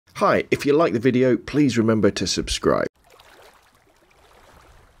Hi, if you like the video, please remember to subscribe.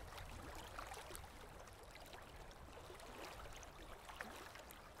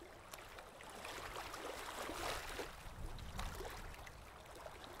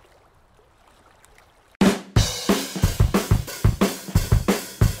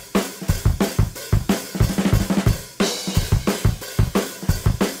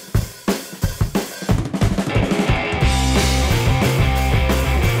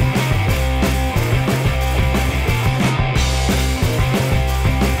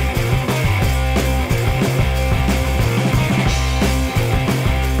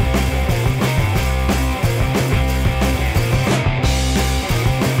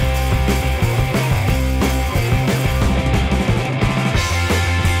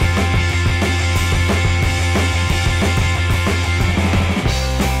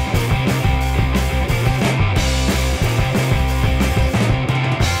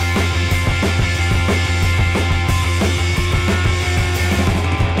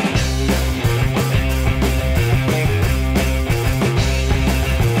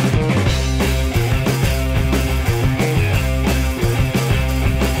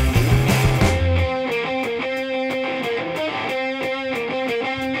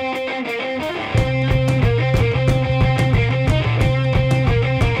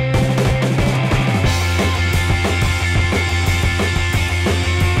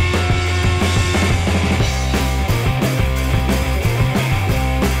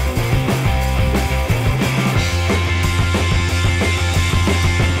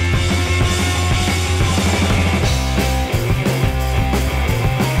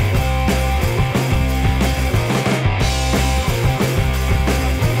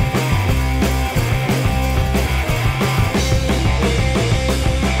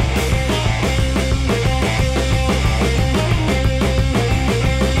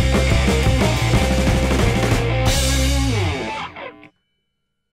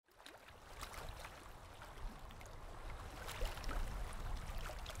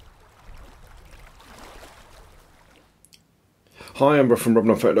 Hi, I'm Rob from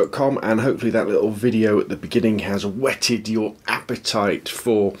robnonphoto.com, and hopefully that little video at the beginning has whetted your appetite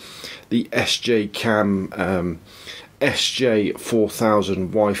for the Sjcam SJ4000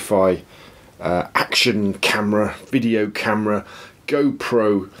 Wi-Fi action camera, video camera,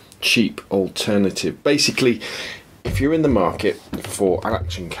 GoPro cheap alternative. Basically, if you're in the market for an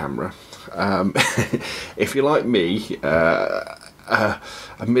action camera, if you're like me, a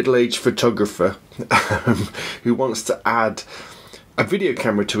middle-aged photographer who wants to add a video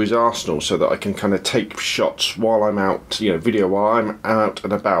camera to his arsenal so that I can kind of take shots while I'm out, video while I'm out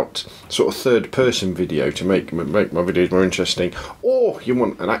and about, sort of third-person video to make my videos more interesting. Or you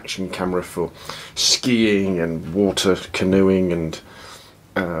want an action camera for skiing and water canoeing and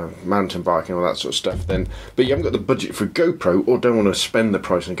mountain biking, all that sort of stuff. But you haven't got the budget for GoPro, or don't want to spend the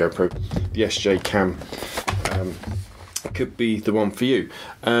price on GoPro. The Sjcam could be the one for you.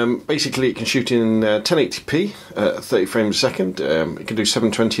 Basically, it can shoot in 1080p at 30 frames a second. It can do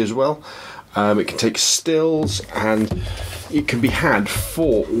 720 as well. It can take stills, and it can be had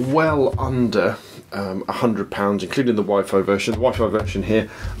for well under £100, including the Wi-Fi version. The Wi-Fi version here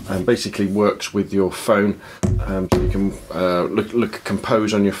basically works with your phone, so you can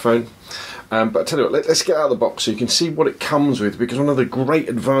compose on your phone. But I tell you what, let's get out of the box so you can see what it comes with, because one of the great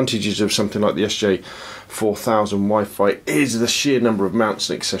advantages of something like the Sjc4000 Wi-Fi is the sheer number of mounts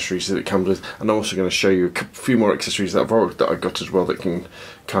and accessories that it comes with. And I'm also going to show you a few more accessories that I got as well that can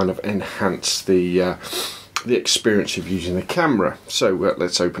kind of enhance the experience of using the camera. So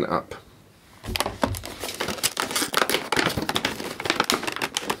let's open it up.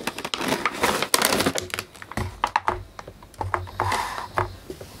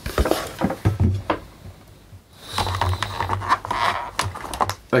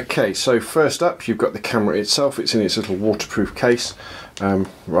 Okay, so first up you've got the camera itself. It's in its little waterproof case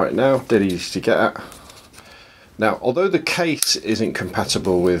right now, dead easy to get at. Now, although the case isn't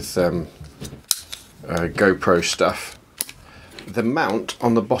compatible with GoPro stuff, the mount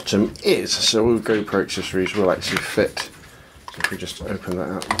on the bottom is, so all GoPro accessories will actually fit. So if we just open that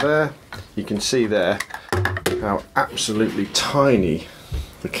out there, you can see there how absolutely tiny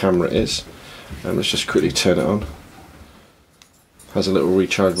the camera is. And let's just quickly turn it on. Has a little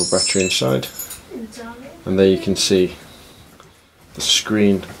rechargeable battery inside, and there you can see the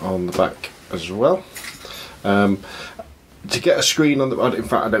screen on the back as well. To get a screen on the, in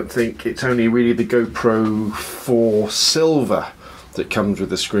fact I don't think, it's only really the GoPro 4 Silver that comes with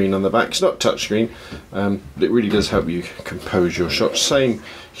the screen on the back. It's not touchscreen, but it really does help you compose your shots. Same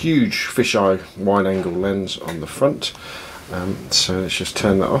huge fisheye wide angle lens on the front. So let's just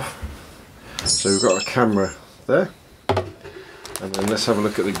turn that off. So we've got a camera there, and then let's have a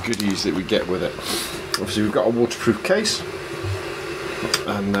look at the goodies that we get with it. Obviously we've got a waterproof case,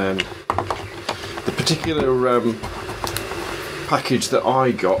 and then the particular package that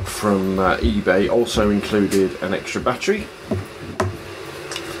I got from eBay also included an extra battery.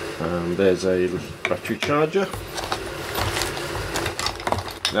 There's a battery charger.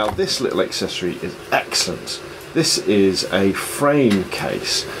 Now this little accessory is excellent. This is a frame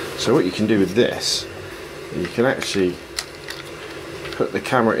case, so what you can do with this, you can actually put the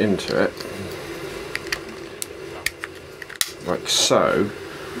camera into it like so,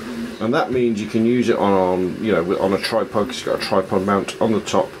 and that means you can use it on you know, on a tripod, because it's got a tripod mount on the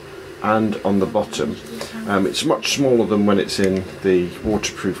top and on the bottom. It's much smaller than when it's in the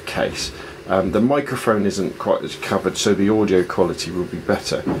waterproof case. The microphone isn't quite as covered, so the audio quality will be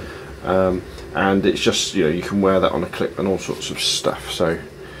better. And it's just, you know, you can wear that on a clip and all sorts of stuff. So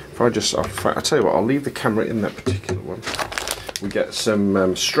if I just, I'll tell you what, I'll leave the camera in that particular one. We get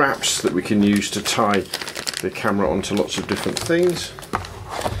some straps that we can use to tie the camera onto lots of different things.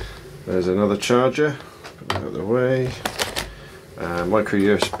 There's another charger, put that out of the way. Micro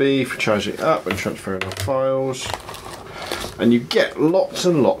USB for charging up and transferring our files. And you get lots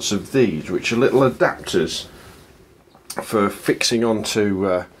and lots of these, which are little adapters for fixing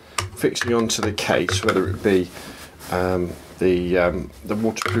onto the case, whether it be the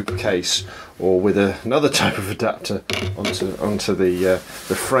waterproof case, or with another type of adapter onto the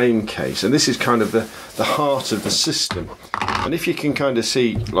frame case. And this is kind of the heart of the system. And if you can kind of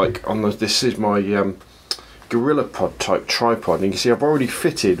see, like on this is my GorillaPod type tripod, and you can see I've already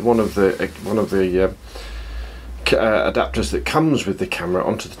fitted one of the adapters that comes with the camera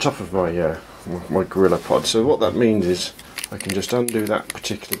onto the top of my my GorillaPod. So what that means is I can just undo that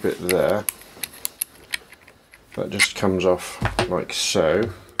particular bit there. That just comes off like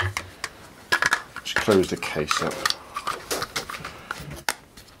so. Just close the case up.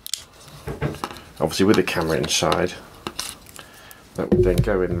 Obviously with the camera inside, that would then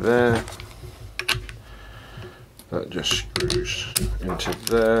go in there. That just screws into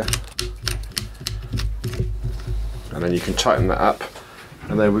there, and then you can tighten that up,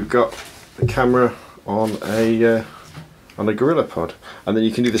 and then we've got the camera on a GorillaPod. And then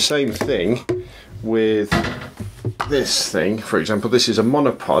you can do the same thing with this thing. For example, this is a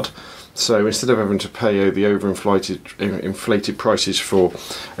monopod, so instead of having to pay the inflated prices for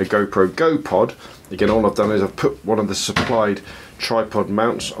a GoPro GoPod, again, all I've done is I've put one of the supplied tripod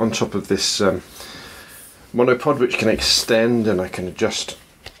mounts on top of this monopod, which can extend, and I can adjust,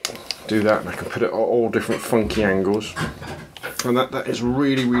 do that, and I can put it at all different funky angles. And that is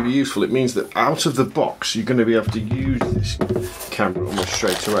really, really useful. It means that out of the box you're going to be able to use this camera almost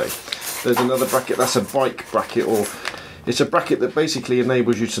straight away. There's another bracket, that's a bike bracket, or it's a bracket that basically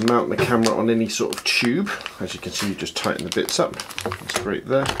enables you to mount the camera on any sort of tube. As you can see, you just tighten the bits up. That's great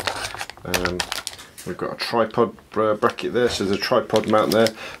there. We've got a tripod bracket there, so there's a tripod mount there.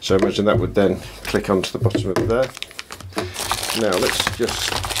 So imagine that would then click onto the bottom of there. Now let's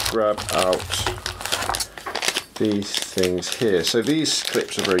just grab out these things here. So these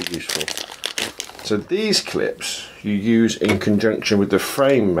clips are very useful. So these clips you use in conjunction with the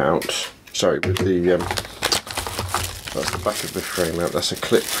frame mount. Sorry, with the that's the back of the frame mount. That's a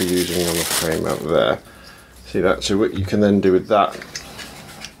clip for using on the frame mount there. See that? So what you can then do with that,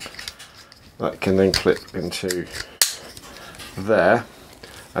 that can then clip into there,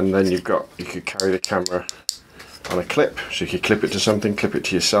 and then you could carry the camera on a clip. So you could clip it to something, clip it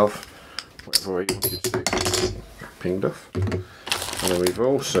to yourself, whatever way you want it to be. Pinged off. And then we've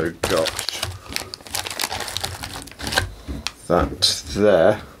also got that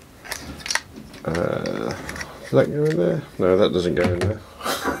there. Does that go in there? No, that doesn't go in there.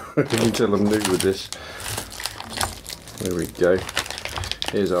 I can tell I'm new with this. There we go.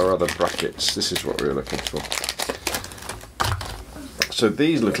 Here's our other brackets. This is what we were looking for. So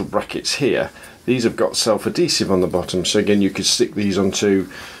these little brackets here, these have got self-adhesive on the bottom. So again, you could stick these onto,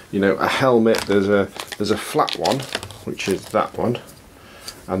 you know, a helmet. There's a flat one, which is that one,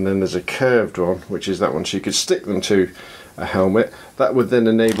 and then there's a curved one, which is that one. So you could stick them to a helmet. That would then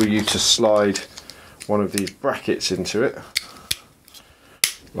enable you to slide one of these brackets into it,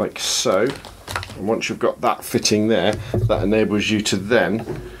 like so. And once you've got that fitting there, that enables you to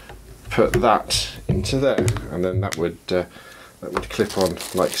then put that into there, and then that would clip on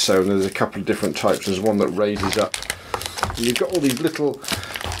like so. And there's a couple of different types. There's one that raises up, and you've got all these little,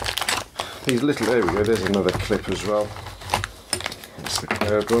 there we go, there's another clip as well. That's the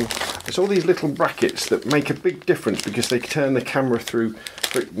curved one. It's all these little brackets that make a big difference, because they turn the camera through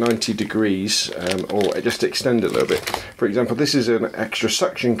strict 90 degrees or just extend it a little bit. For example, this is an extra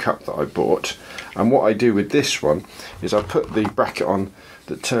suction cup that I bought, and what I do with this one is I put the bracket on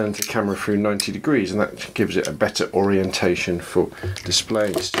that turns the camera through 90 degrees, and that gives it a better orientation for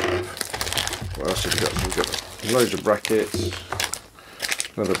displaying stuff. What else have we got? We've got loads of brackets,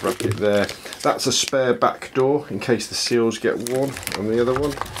 another bracket there. That's a spare back door in case the seals get worn on the other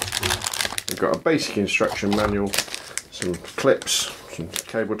one. We've got a basic instruction manual, some clips, some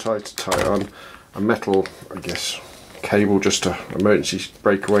cable ties to tie it on, a metal, I guess, cable, just an emergency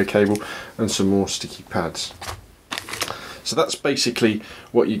breakaway cable, and some more sticky pads. So that's basically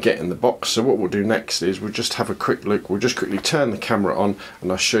what you get in the box. So what we'll do next is we'll just have a quick look. We'll just quickly turn the camera on and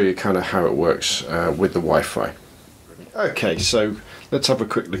I'll show you kind of how it works with the Wi-Fi. Okay, so let's have a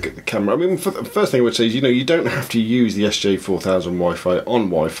quick look at the camera. I mean, the first thing I would say is, you don't have to use the SJ4000 Wi-Fi on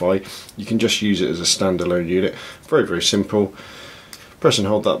Wi-Fi. You can just use it as a standalone unit. Very, very simple. Press and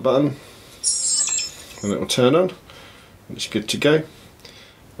hold that button and it will turn on. It's good to go.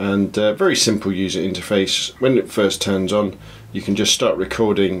 And very simple user interface. When it first turns on, you can just start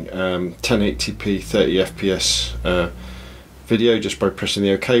recording 1080p 30 fps video just by pressing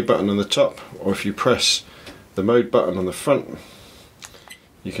the OK button on the top, or if you press the mode button on the front,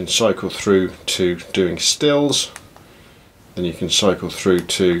 you can cycle through to doing stills, then you can cycle through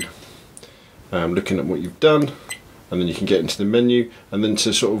to looking at what you've done, and then you can get into the menu, and then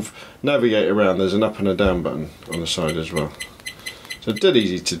to sort of navigate around there's an up and a down button on the side as well. So dead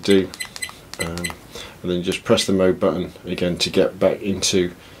easy to do, and then you just press the mode button again to get back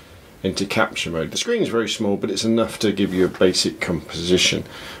into capture mode. The screen's very small, but it's enough to give you a basic composition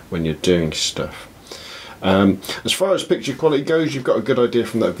when you're doing stuff. As far as picture quality goes, you've got a good idea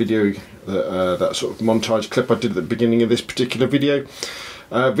from that video, that sort of montage clip I did at the beginning of this particular video.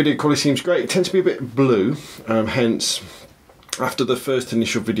 Video quality seems great. It tends to be a bit blue, hence after the first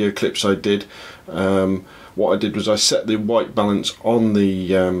initial video clips I did, what I did was I set the white balance on the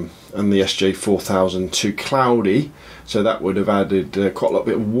SJ4000 to cloudy, so that would have added quite a lot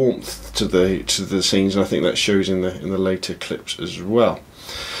bit of warmth to the scenes, and I think that shows in the later clips as well.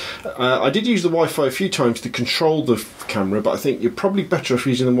 I did use the Wi-Fi a few times to control the camera, but I think you're probably better off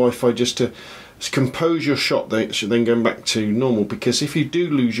using the Wi-Fi just to compose your shot, then going back to normal, because if you do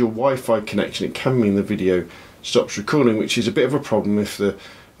lose your Wi-Fi connection, it can mean the video stops recording, which is a bit of a problem if the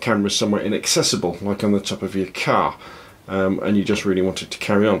camera's somewhere inaccessible, like on the top of your car, and you just really want it to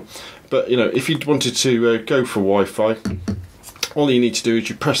carry on. But if you wanted to go for Wi-Fi, all you need to do is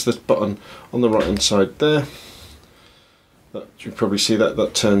you press this button on the right hand side there. You probably see that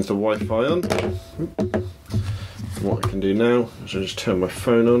turns the Wi-Fi on. What I can do now is I just turn my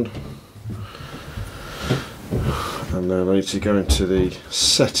phone on, and then I need to go into the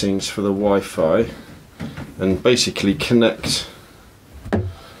settings for the Wi-Fi and basically connect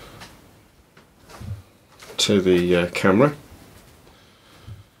to the camera,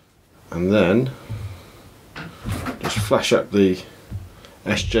 and then just flash up the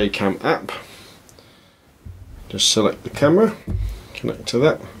Sjcam app. Just select the camera, connect to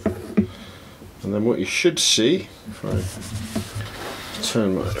that, and then what you should see, if I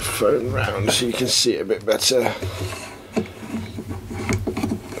turn my phone round so you can see it a bit better.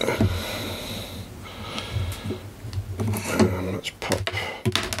 Let's pop.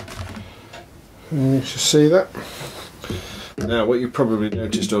 And you should see that. Now what you've probably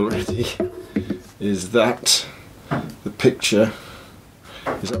noticed already is that the picture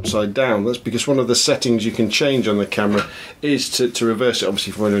is upside down. That's because one of the settings you can change on the camera is to reverse it,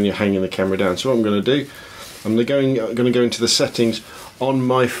 obviously for when you're hanging the camera down. So what I'm going to do, I'm going to go into the settings on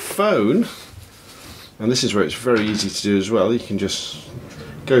my phone, and this is where it's very easy to do as well. You can just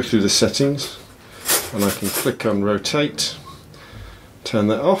go through the settings and I can click on rotate, turn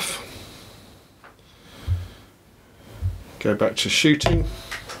that off, go back to shooting,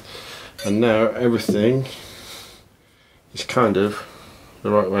 and now everything is kind of the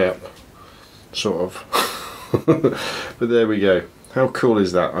right way up, sort of. But there we go. How cool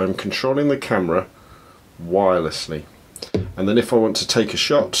is that? I'm controlling the camera wirelessly, and then if I want to take a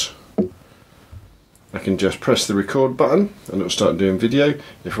shot, I can just press the record button and it'll start doing video.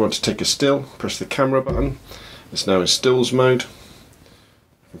 If I want to take a still, press the camera button. It's now in stills mode.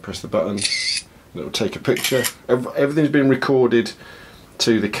 I can press the button and it will take a picture. Everything's been recorded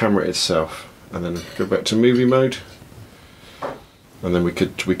to the camera itself, and then go back to movie mode, and then we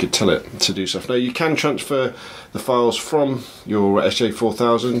could tell it to do stuff. Now you can transfer the files from your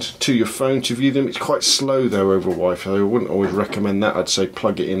SJ4000 to your phone to view them. It's quite slow though over Wi-Fi. I wouldn't always recommend that. I'd say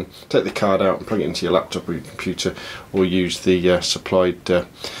plug it in, take the card out and plug it into your laptop or your computer, or use the supplied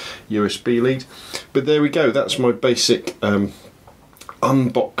USB lead. But there we go, that's my basic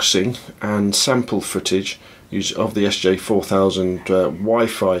unboxing and sample footage of the SJ4000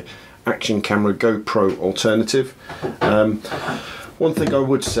 Wi-Fi action camera GoPro alternative. One thing I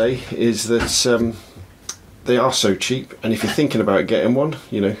would say is that they are so cheap, and if you're thinking about getting one,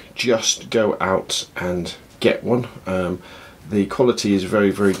 you know, just go out and get one. The quality is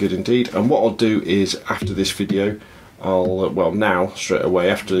very, very good indeed. And what I'll do is, after this video, well, now straight away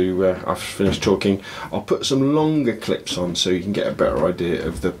after I've finished talking, I'll put some longer clips on so you can get a better idea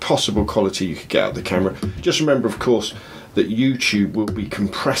of the possible quality you could get out of the camera. Just remember, of course, that YouTube will be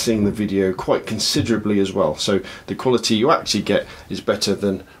compressing the video quite considerably as well, so the quality you actually get is better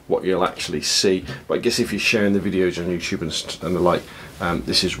than what you'll actually see. But I guess if you're sharing the videos on YouTube and the like,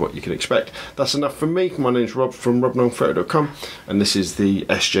 this is what you can expect. That's enough from me. My name's Rob from robknowmphoto.com, and this is the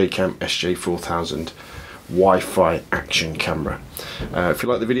Sjcam SJ4000 Wi-Fi action camera. If you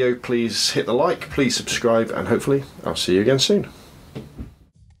like the video, please hit the like, please subscribe, and hopefully I'll see you again soon.